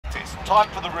Time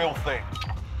for the real thing.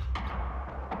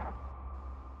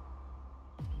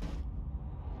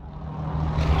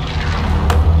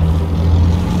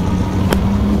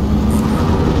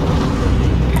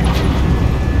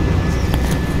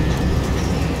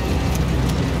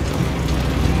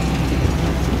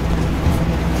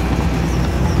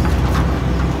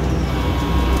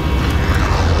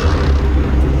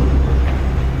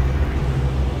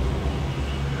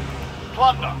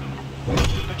 Plunder.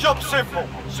 The job's simple.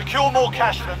 Secure more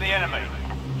cash than the enemy.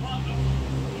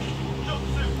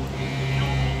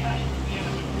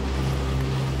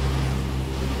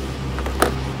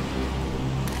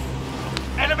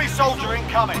 Enemy soldier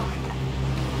incoming.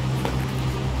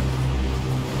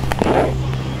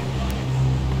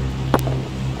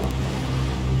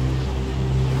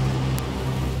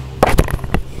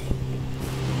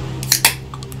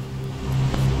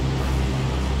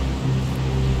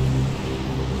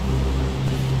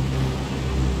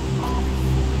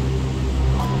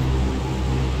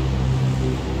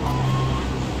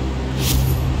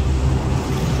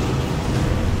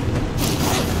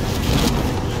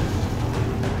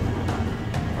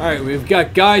 Alright, we've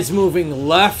got guys moving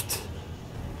left.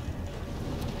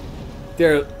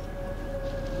 They're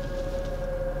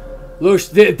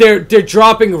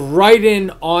dropping right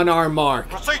in on our mark.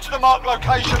 Proceed to the marked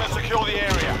location and secure the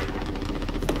area.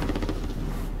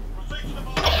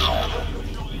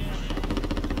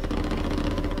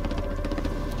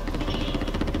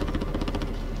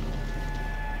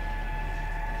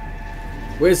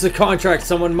 Where's the contract?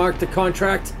 Someone marked the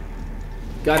contract?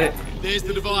 Got it. There's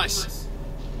the device.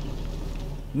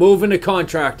 Moving the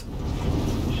contract.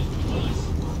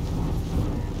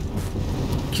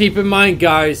 Keep in mind,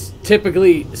 guys,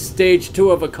 typically stage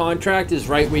 2 of a contract is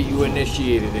right where you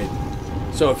initiated it.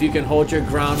 So if you can hold your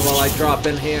ground while I drop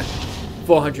in here,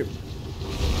 400.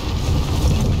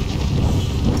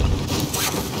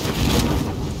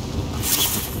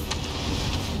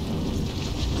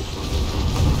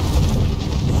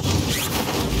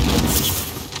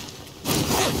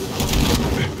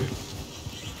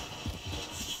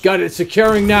 Got it.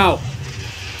 Securing now.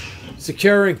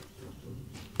 Securing.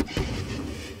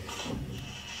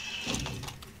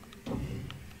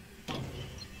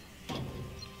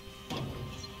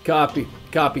 Copy.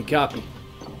 Copy. Copy.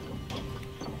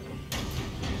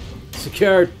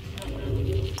 Secured.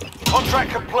 Contract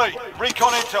complete.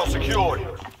 Recon intel secured.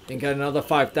 And got another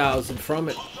 5,000 from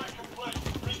it.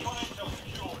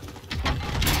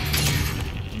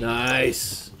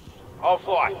 Nice. I'll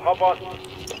fly. Hop on.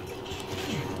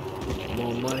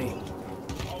 More money.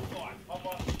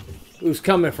 Who's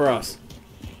coming for us?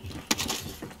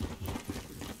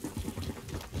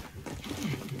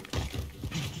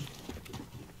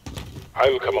 I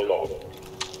will come along.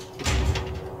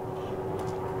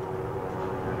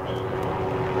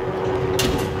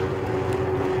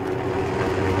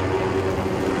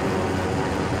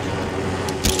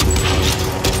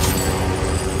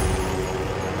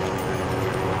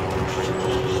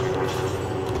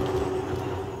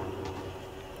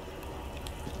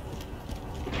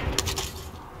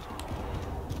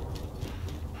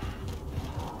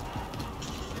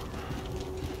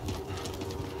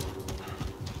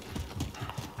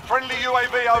 Friendly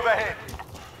UAV overhead.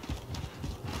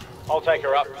 I'll take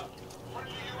her up.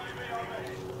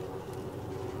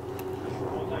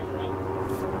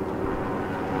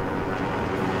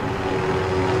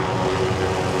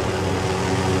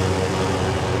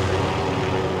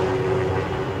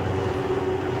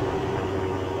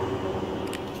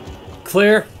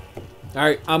 Clear. All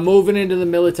right, I'm moving into the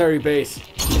military base.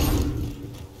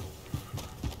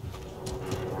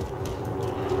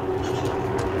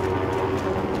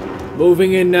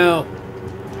 Moving in now.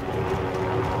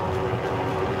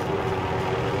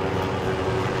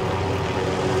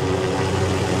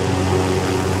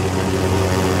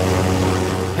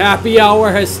 Happy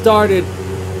hour has started.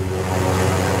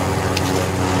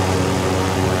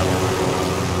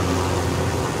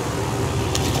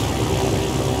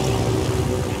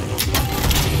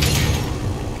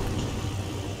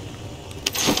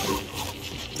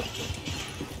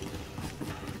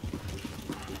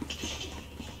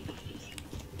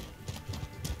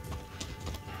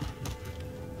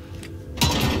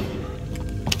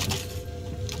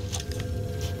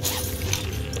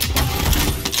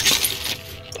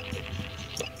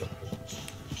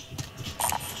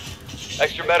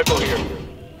 Extra medical here.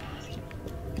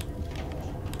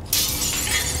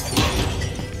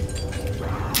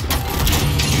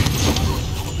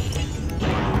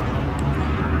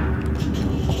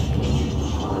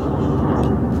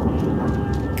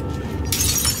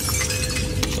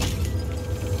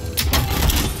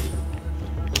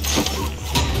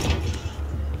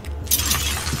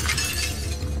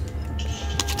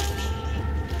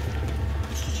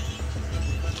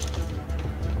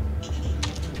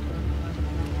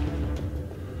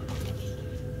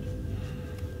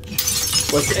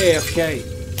 What's AFK?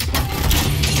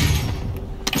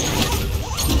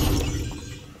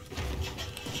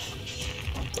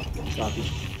 Copy.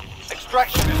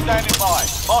 Extraction is standing by.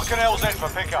 Mark an LZ for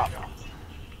pickup.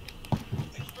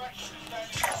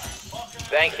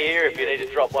 Bank here if you need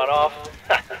to drop one off.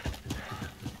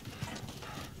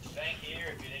 Bank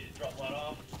here if you need to drop one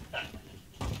off.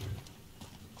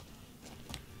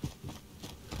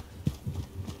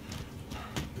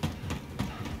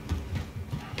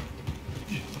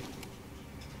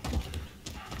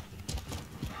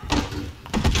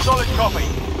 Solid copy.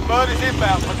 Bird is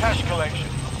inbound for cash collection.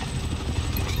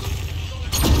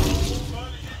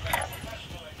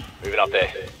 Moving up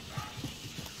there.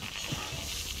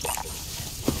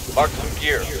 Mark some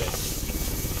gear.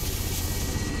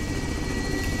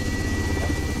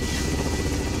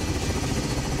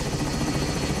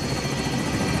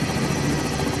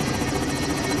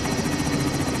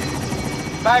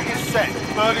 Bag is set.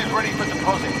 Bird is ready for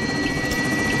deposit.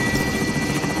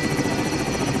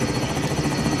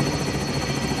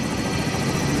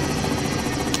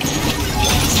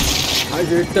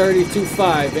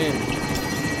 $132.5 in.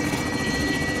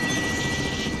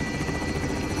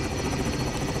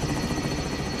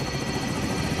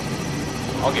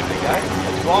 I'll give it a go.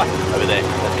 Let's fly. Over there.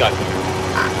 Let's go.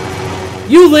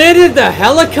 You landed the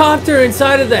helicopter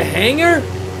inside of the hangar?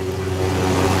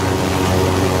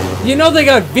 You know they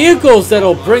got vehicles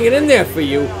that'll bring it in there for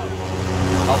you.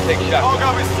 I'll take shot.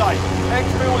 Cargo is safe.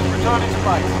 Exfil is returning to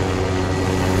base.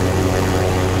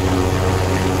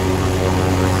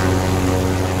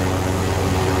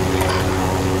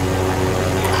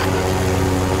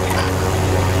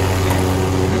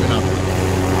 Moving up.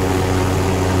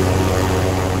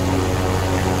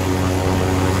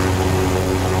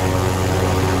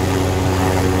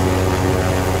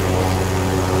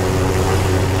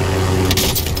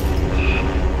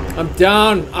 I'm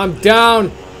down. I'm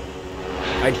down.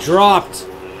 I dropped.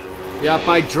 Yep,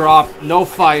 I dropped. No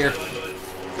fire.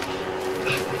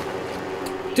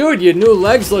 Dude, your new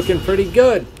leg's looking pretty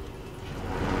good.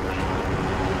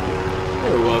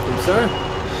 You're welcome, sir.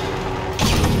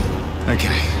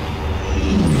 Okay.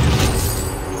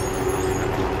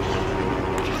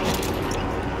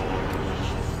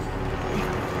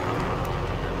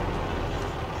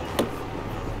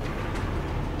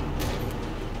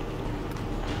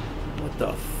 What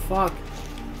the fuck?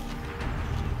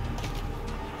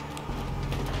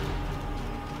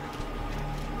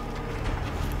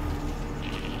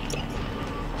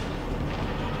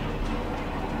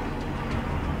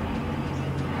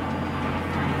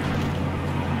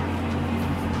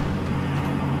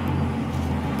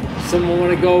 Someone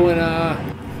want to go and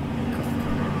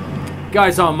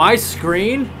guys, on my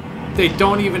screen they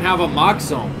don't even have a mock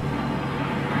zone.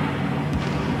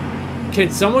 Can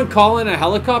someone call in a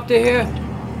helicopter here?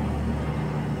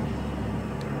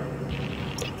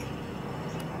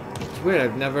 It's weird,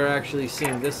 I've never actually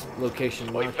seen this location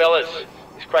Oi, marked. fellas.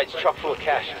 This crate's chock full of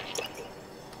cash.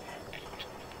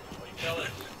 Oi, fellas.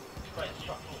 This crate's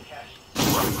chock full of cash.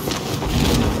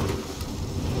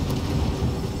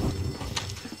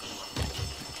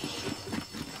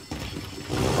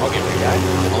 I'll give it a go.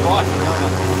 All right.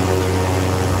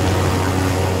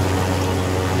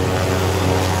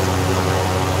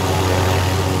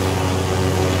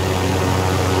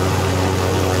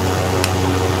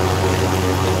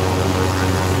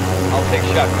 I'll take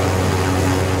shotgun.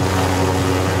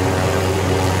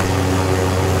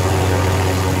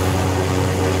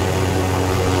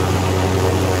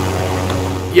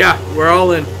 Yeah, we're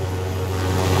all in.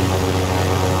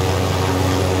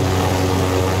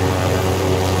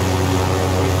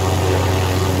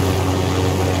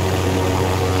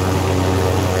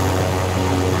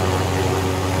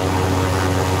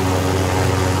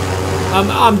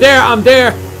 I'm there, I'm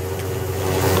there.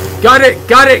 Got it,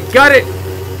 got it, got it.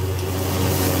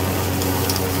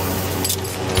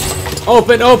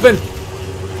 Open, open.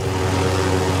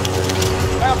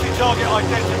 Bounty target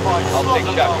identified. I'll Slot take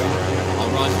the shotgun. bomb. I'll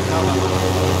run. Cover.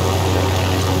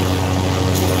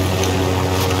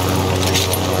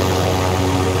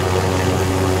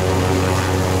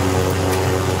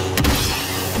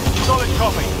 Solid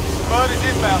copy. Bird is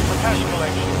inbound for cash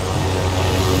collection.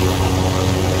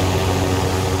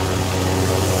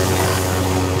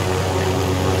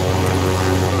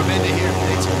 Got a vendor here if you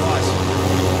need supplies.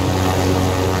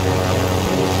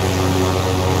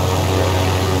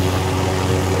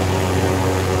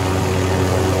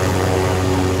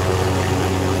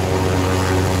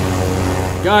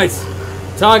 Guys,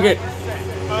 target.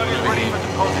 Bird is ready for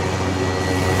deposit.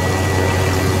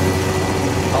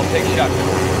 I'll take shotgun.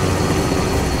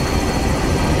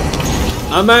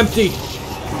 I'm empty.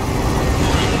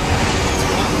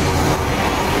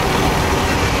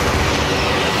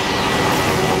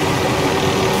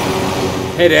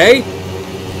 Hit A?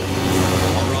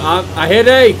 I hit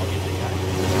A.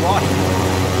 Right.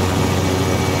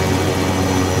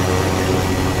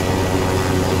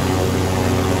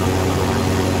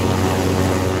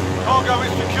 Cargo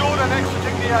is secured and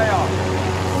exiting the AR.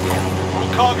 All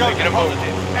cargo Making a move.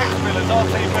 deposited. Ex-Millers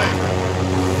RTB.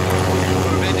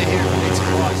 Put them into here if you need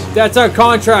supplies. That's our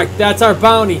contract. That's our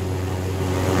bounty.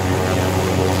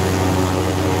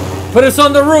 Put us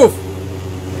on the roof.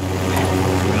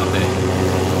 Moving up there.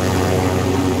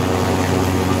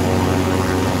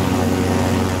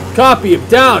 Copy him.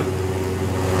 Down.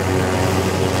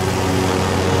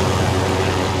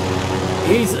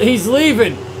 He's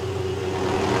leaving.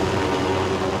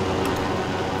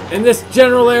 In this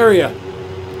general area.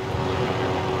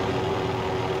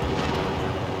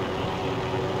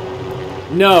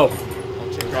 No. I'll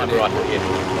check Right, right right, here.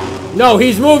 yeah. No,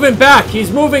 he's moving back.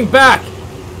 He's moving back.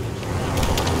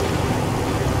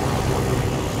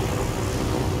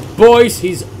 Boys,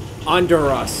 he's under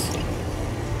us.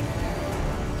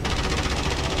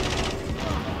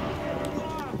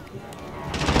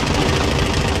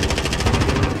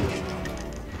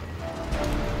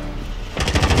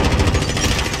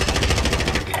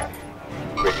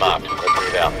 Grid marked. Let's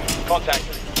move out. Contact.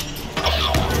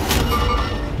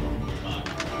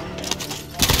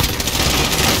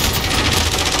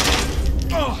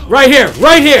 Right here,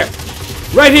 right here,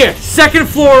 right here. Second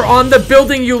floor on the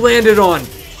building you landed on.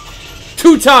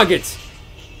 2 targets.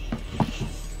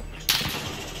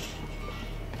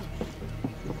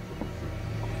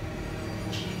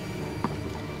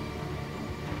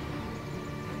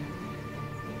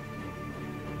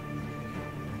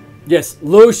 Yes,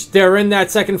 Lush, they're in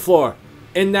that second floor.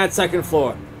 In that second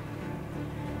floor.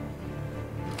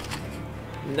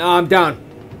 No, I'm down.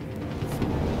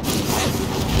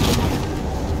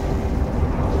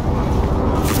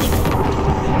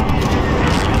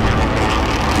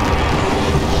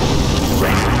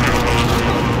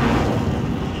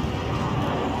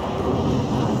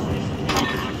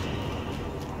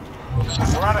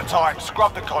 We're out of time.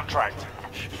 Scrub the contract.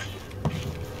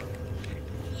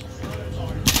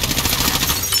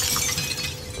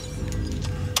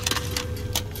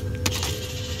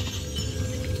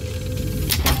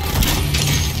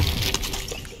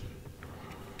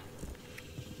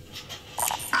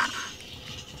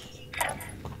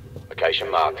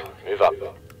 Location marked. Move up.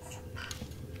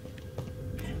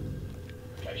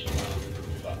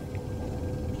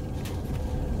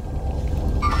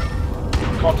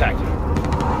 Contact.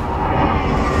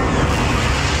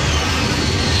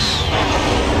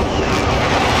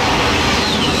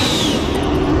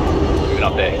 Moving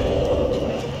up there.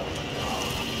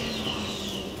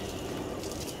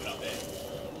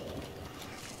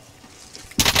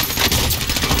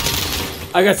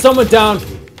 I got someone down.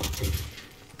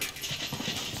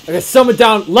 I got someone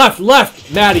down. Left,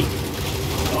 left, Maddie.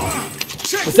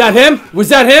 Was that him? Was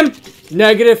that him?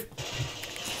 Negative.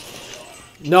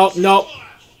 No, no.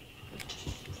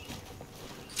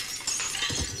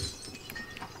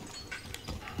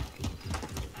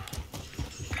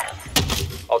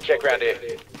 I'll check round here.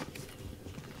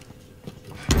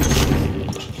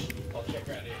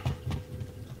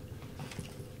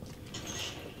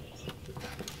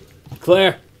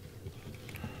 Clear.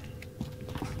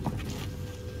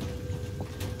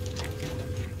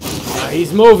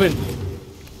 He's moving.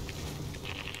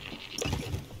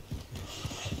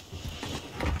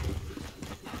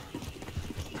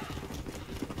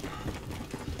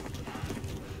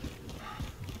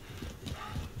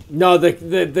 No,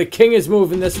 the king is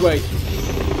moving this way.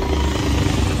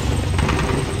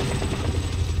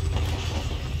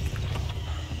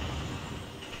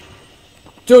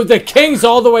 Dude, the king's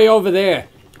all the way over there.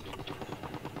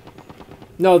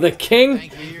 No, the king.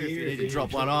 Thank you if you need to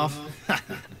drop one off.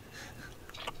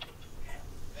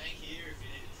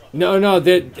 No, no,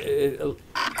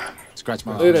 Scratch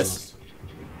my look at arms. this.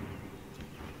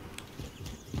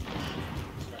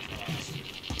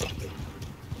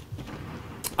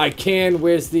 I can.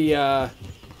 Where's the,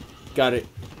 got it.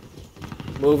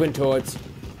 Moving towards.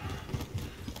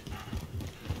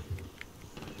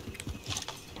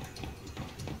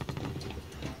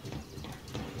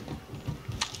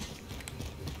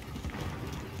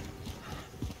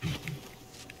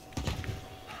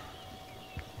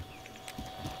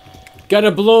 Got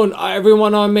a balloon.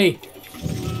 Everyone on me.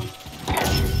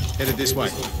 Headed this way.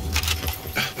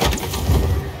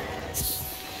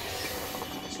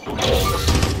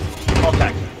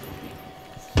 Contact.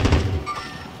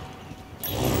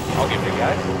 I'll give it a go.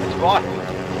 It's right.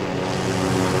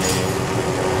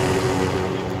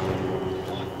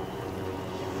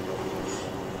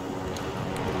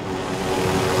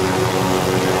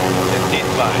 That's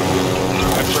it.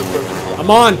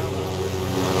 on.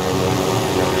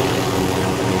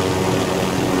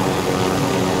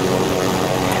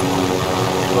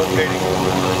 Locating.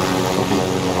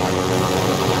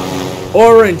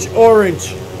 Orange,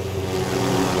 orange.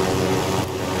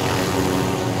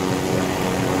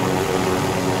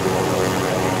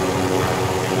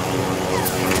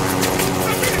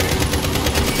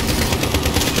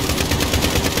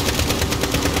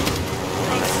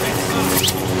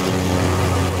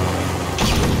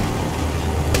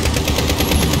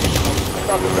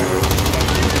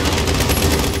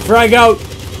 Frag out.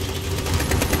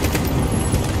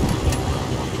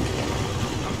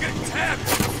 I'm getting tapped.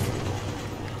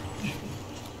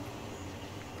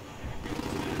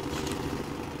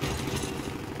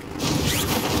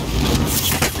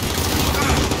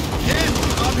 Yeah,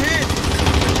 I'm hit.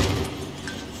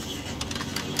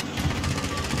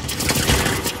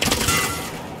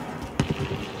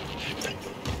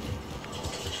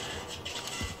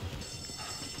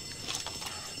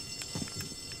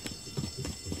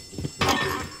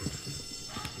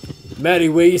 Maddie,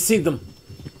 where you see them?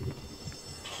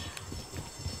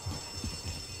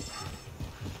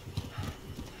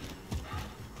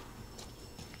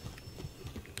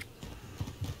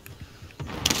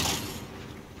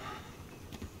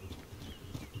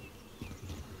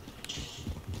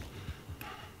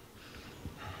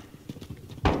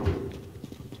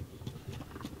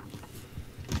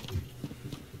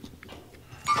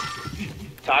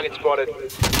 Target spotted.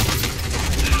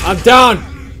 I'm down.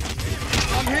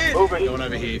 I'm hit. Moving. Going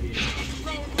over here. Okay,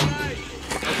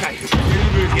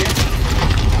 we're move here.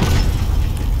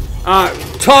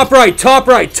 Top right, top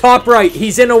right, top right.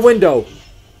 He's in a window.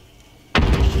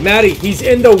 Maddie, he's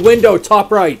in the window,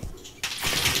 top right.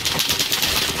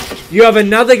 You have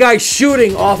another guy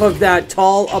shooting off of that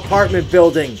tall apartment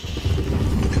building.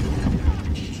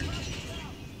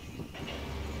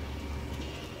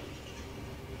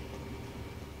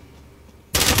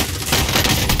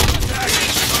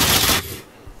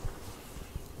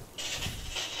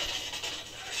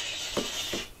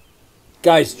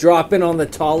 Guys, drop in on the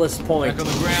tallest point. Back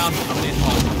on the ground. I'm in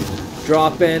hole.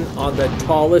 Drop in on the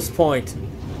tallest point.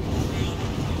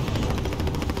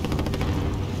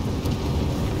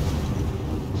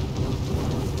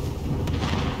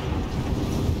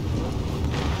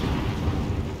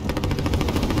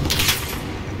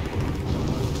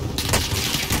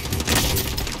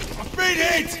 I'm being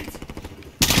hit.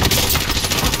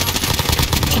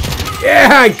 Yeah,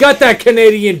 I got that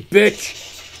Canadian bitch.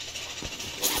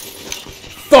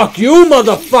 Fuck you,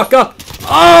 motherfucker!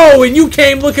 Oh, and you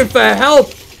came looking for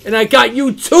help, and I got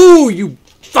you too, you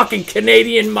fucking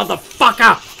Canadian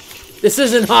motherfucker! This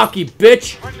isn't hockey,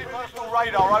 bitch! Friendly personal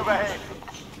radar overhead.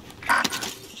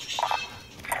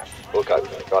 Okay,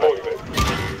 got it.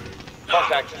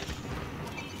 Contact.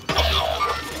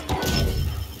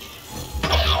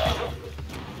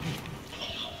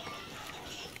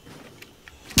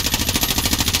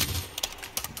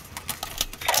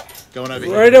 Going over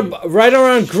here. Right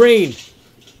around green.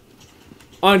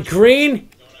 On green,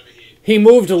 he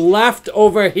moved left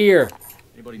over here.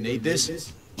 Anybody need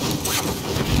this?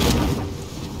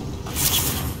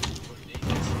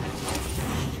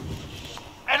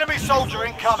 Enemy soldier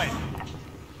incoming.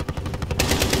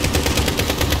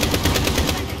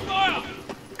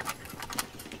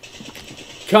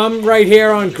 Come right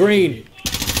here on green.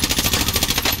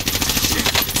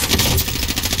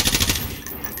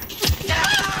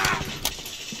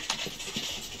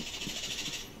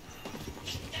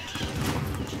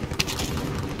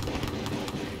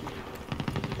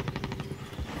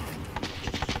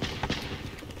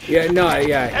 Yeah, no,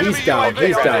 yeah, Enemy he's down, UAV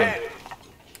he's down. overhead.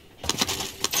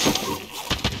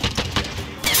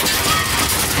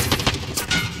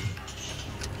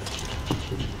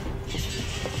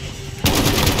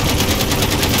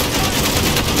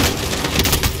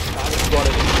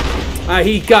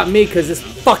 He got me because this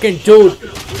fucking dude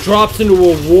drops into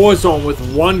a war zone with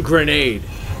one grenade.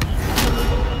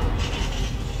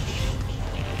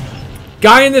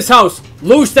 Guy in this house.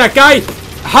 Loose that guy.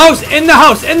 House, in the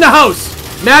house, in the house.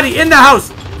 Maddie, in the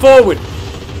house. Forward.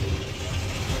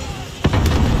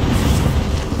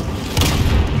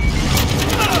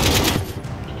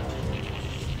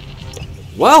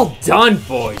 Well done,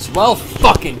 boys. Well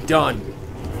fucking done.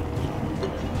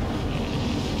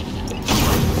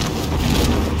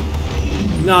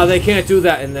 No, they can't do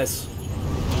that in this.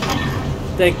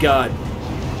 Thank God.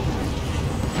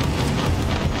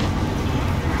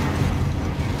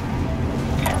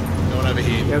 Going over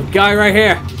here. You have guy right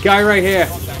here. Guy right here.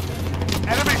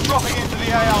 Enemy dropping into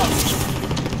the AR.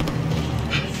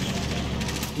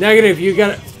 Negative. You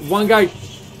got one guy.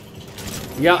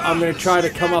 Yeah, I'm gonna try to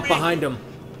come up behind him.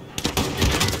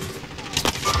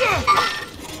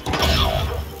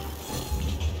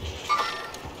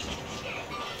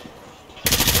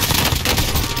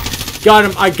 Got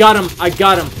him, I got him, I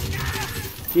got him.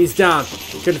 He's down.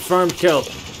 Confirmed kill.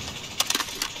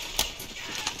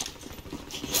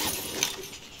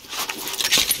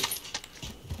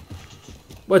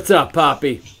 What's up,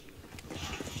 Poppy?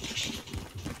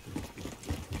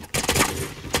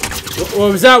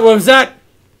 What was that? What was that?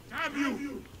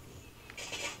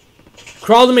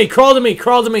 Crawl to me, crawl to me,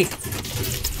 crawl to me.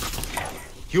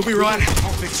 You'll be right.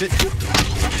 I'll fix it.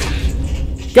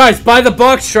 Guys, by the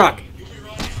box truck.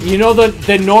 You know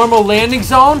the normal landing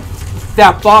zone?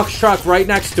 That box truck right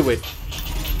next to it.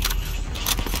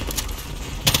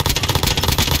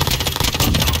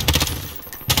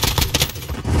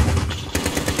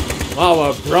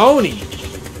 Wow, a brony.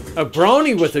 A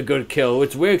brony with a good kill.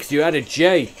 It's weird because you had a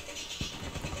J.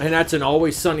 And that's an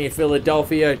Always Sunny in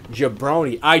Philadelphia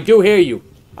jabroni. I do hear you.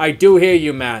 I do hear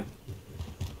you, man.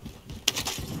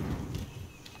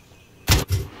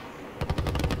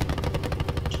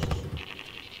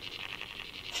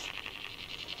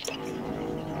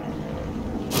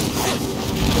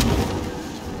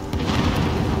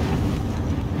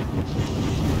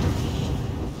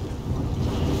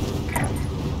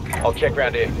 I'll check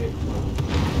round here.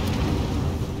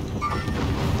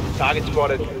 Target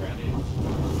spotted.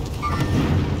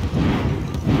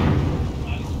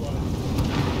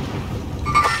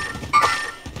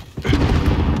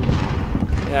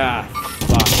 Ah,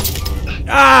 fuck.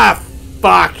 Ah,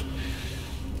 fuck.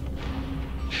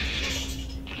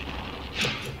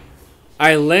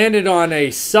 I landed on a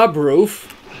subroof.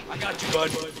 I got you,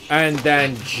 bud. And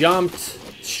then jumped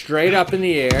straight up in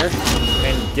the air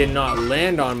and did not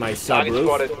land on my Target subroof.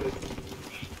 spotted.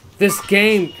 This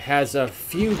game has a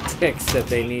few ticks that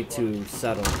they need to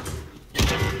settle.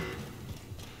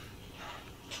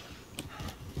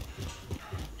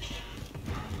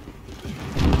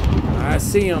 I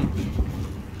see him.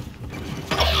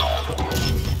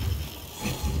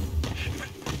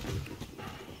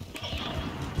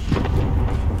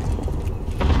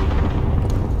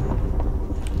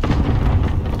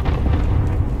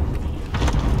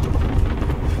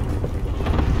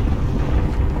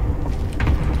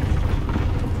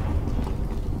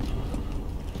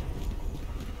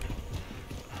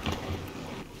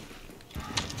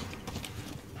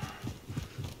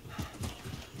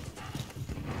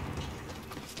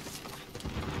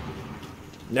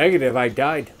 Negative, I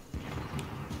died.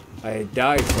 I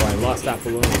died, so I lost that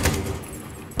balloon.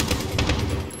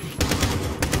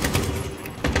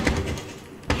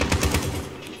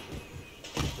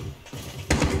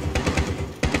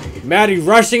 Maddie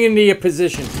rushing into your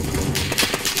position.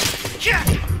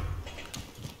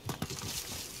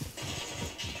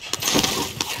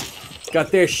 Got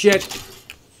their shit.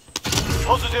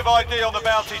 Positive ID on the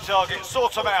bounty target.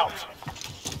 Sort them out.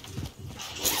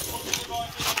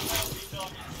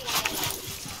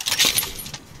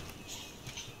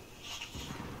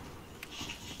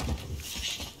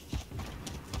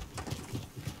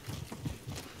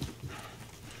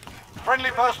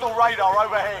 Friendly personal radar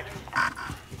overhead.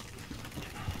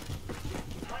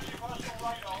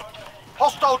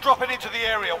 Hostile dropping into the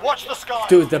area. Watch the sky.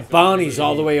 Dude, the bounty's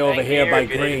all the way over here by If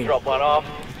you need to green. drop one off.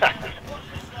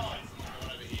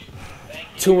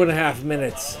 2.5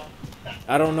 minutes.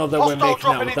 I don't know that we're Hostile making out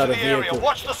dropping without into a the area. vehicle.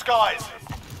 Watch the skies.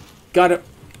 Got it.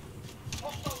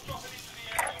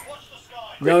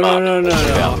 No, no, no, no,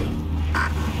 no.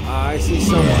 I see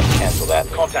someone. Cancel that.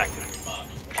 Contact.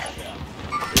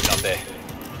 Moving up there.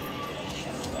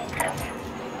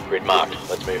 Grid marked.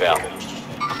 Let's move out.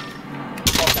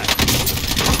 Contact.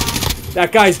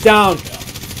 That guy's down.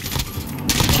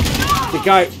 The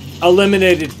guy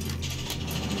eliminated.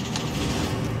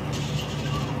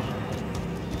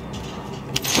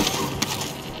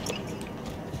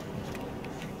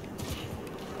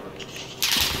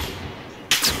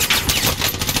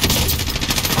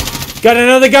 Got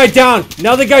another guy down.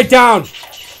 Another guy down.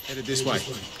 Headed this way.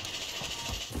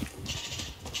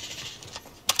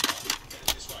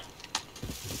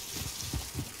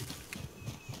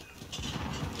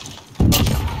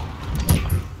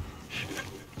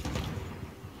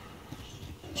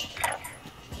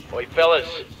 Oi, fellas.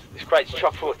 This crate's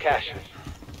chock full of cash.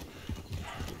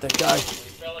 That guy.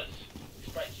 Fellas.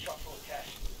 This crate's chock full of cash.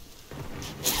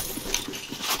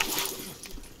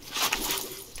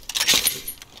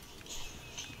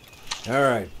 All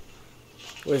right.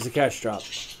 Where's the cash drop?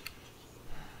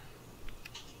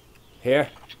 Here?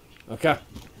 Okay.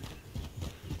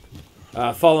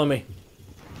 Follow me.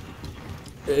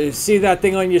 See that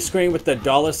thing on your screen with the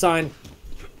dollar sign?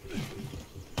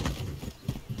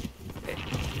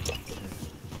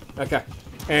 Okay.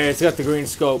 And it's got the green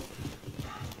scope.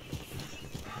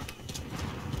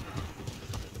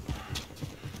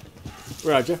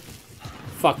 Roger.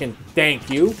 Fucking thank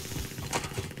you.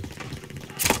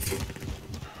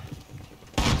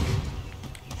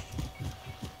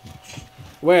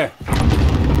 Where?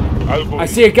 I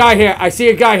see a guy here. I see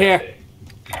a guy here.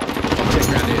 Check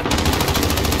around here.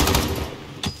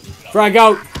 Frag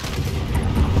out.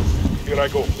 Here I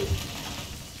go.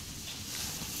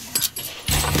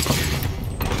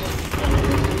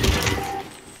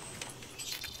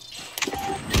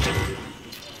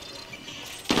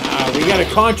 We got a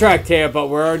contract here, but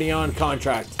we're already on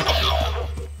contract.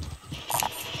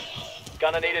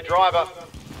 Gonna need a driver.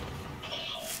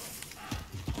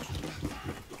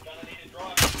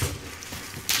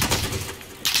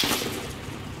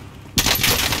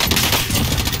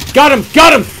 Got him!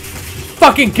 Got him!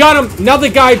 Fucking got him! Another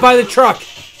guy by the truck.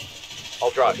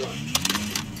 I'll drive.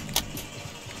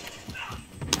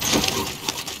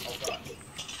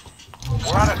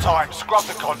 We're out of time. Scrub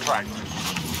the contract.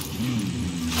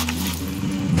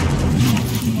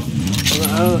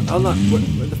 Hold on.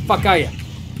 Where the fuck are you?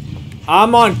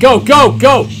 I'm on. Go, go,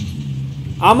 go!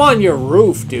 I'm on your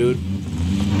roof, dude.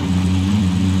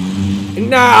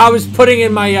 Nah, I was putting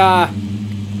in my,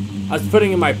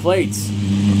 plates.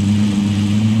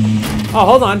 Oh,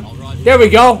 hold on. There we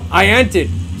go. I entered.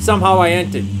 Somehow I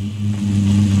entered.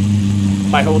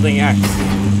 By holding X.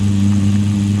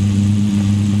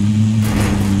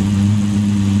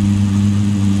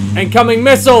 Incoming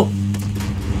missile!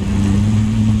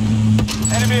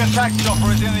 Enemy attack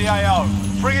chopper is in the AO.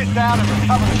 Bring it down and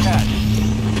recover the cash.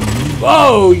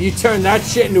 Whoa! You turned that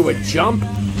shit into a jump?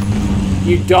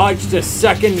 You dodged a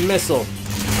second missile.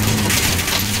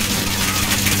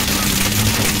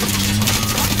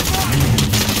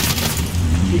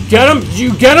 You get him? Did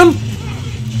you get him?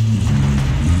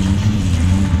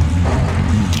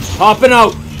 Hopping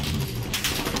out.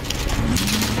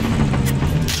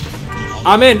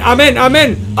 I'm in, I'm in, I'm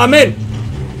in, I'm in.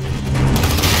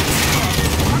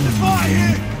 Under fire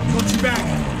here. Got you back.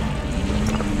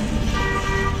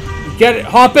 Get it.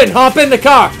 Hop in the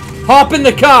car. Hop in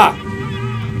the car.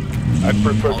 I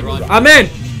prefer to. I'm in.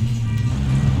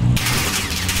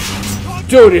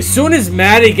 Dude, as soon as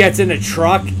Maddie gets in a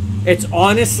truck, it's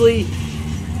honestly,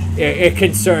 it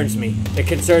concerns me. It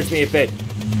concerns me a bit.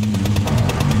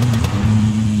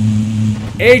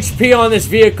 HP on this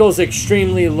vehicle is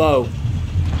extremely low.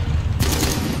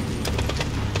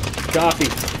 Copy.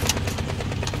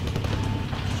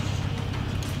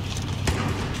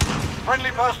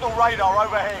 Friendly personal radar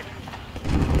overhead.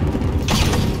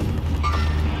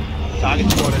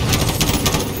 Target spotted.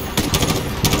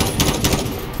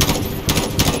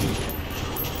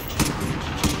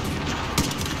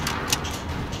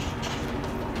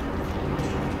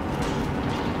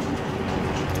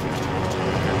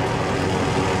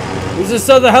 Who's this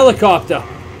other helicopter?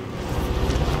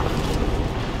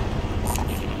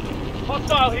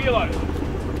 Hostile helo.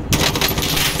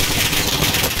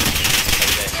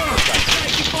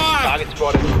 Target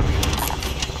spotted.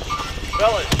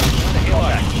 Fellas, the helo.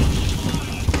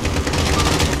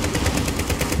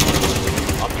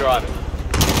 I'm driving.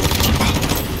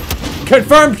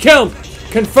 Confirmed kill.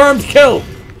 Confirmed kill.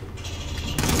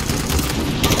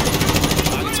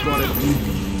 Target spotted.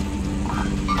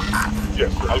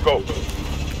 Yes, I'll go.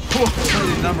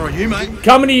 Traded number on you, mate.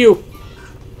 Coming to you.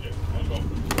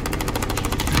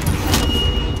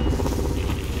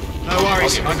 No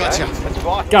worries, I got you. That's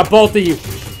fine. Got both of you.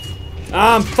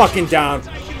 I'm fucking down.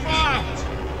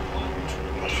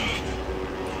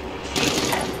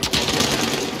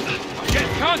 Get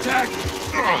contact.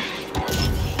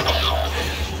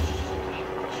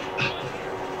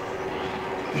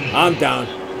 I'm down.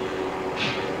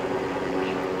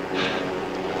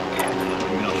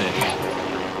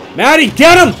 Maddie,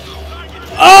 get him!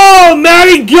 Oh,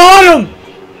 Maddie got him!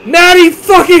 Maddie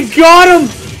fucking got him!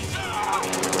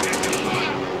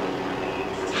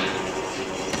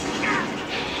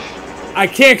 I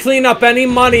can't clean up any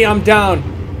money, I'm down.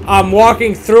 I'm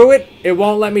walking through it, it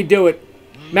won't let me do it.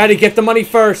 Maddie, get the money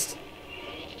first.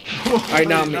 Alright,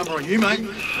 now me. Number on you, mate.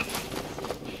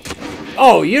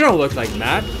 Oh, you don't look like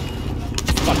Matt.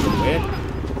 Fucking weird.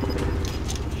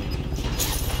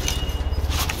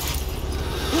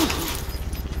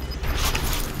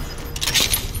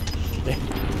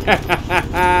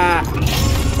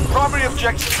 Primary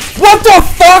objective. What the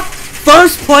fuck?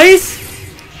 First place?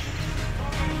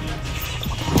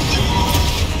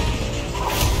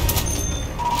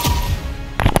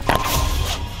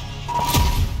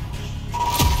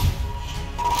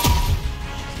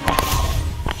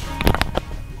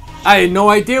 I had no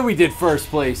idea we did first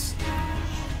place.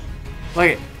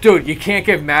 Like, dude, you can't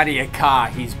give Matty a car.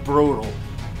 He's brutal.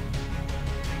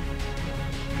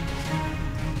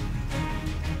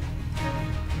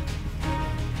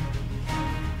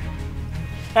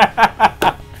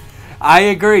 I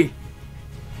agree.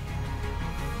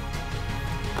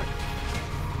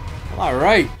 All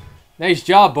right. Nice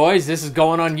job, boys. This is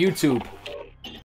going on YouTube.